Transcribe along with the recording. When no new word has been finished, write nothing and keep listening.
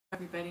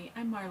Everybody,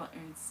 I'm Marla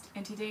Ernst,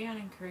 and today on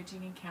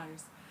Encouraging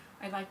Encounters,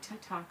 I'd like to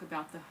talk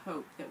about the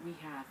hope that we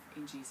have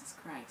in Jesus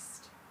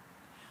Christ.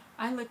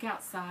 I look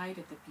outside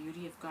at the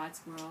beauty of God's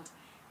world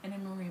and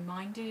am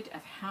reminded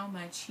of how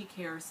much He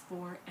cares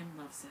for and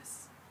loves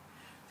us.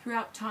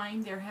 Throughout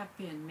time, there have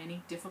been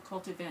many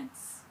difficult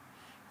events.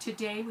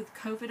 Today, with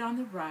COVID on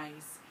the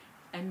rise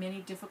and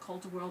many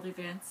difficult world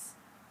events,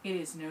 it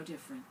is no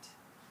different.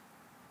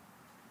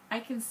 I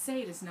can say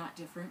it is not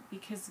different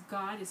because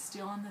God is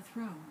still on the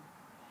throne,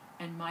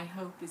 and my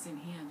hope is in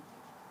Him.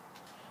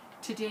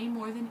 Today,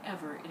 more than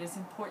ever, it is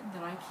important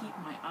that I keep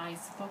my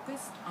eyes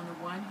focused on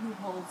the one who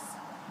holds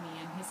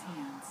me in His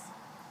hands.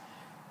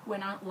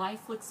 When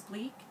life looks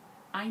bleak,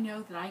 I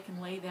know that I can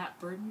lay that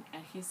burden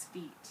at His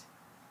feet,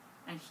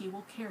 and He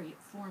will carry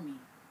it for me.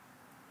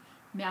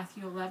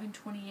 Matthew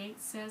 11:28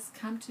 says,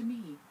 "Come to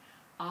me,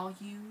 all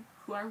you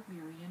who are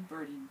weary and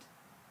burdened,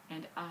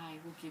 and I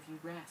will give you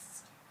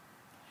rest."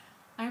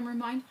 I am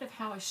reminded of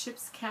how a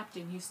ship's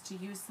captain used to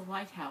use the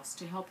lighthouse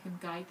to help him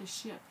guide the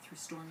ship through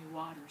stormy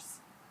waters.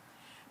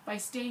 By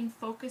staying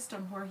focused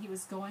on where he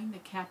was going, the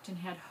captain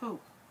had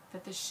hope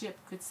that the ship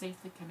could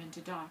safely come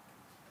into dock.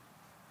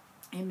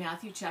 In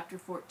Matthew chapter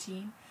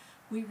 14,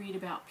 we read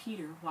about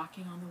Peter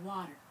walking on the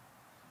water,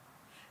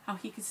 how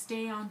he could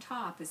stay on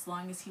top as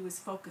long as he was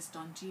focused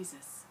on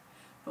Jesus.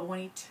 But when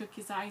he took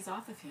his eyes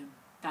off of him,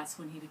 that's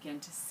when he began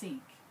to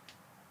sink.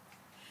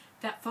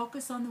 That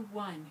focus on the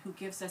one who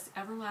gives us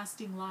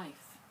everlasting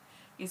life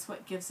is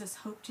what gives us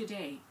hope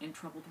today in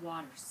troubled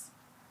waters.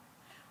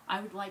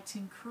 I would like to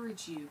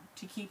encourage you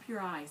to keep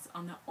your eyes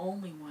on the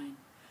only one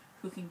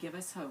who can give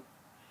us hope,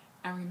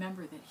 and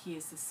remember that He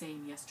is the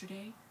same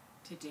yesterday,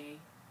 today,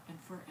 and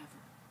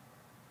forever.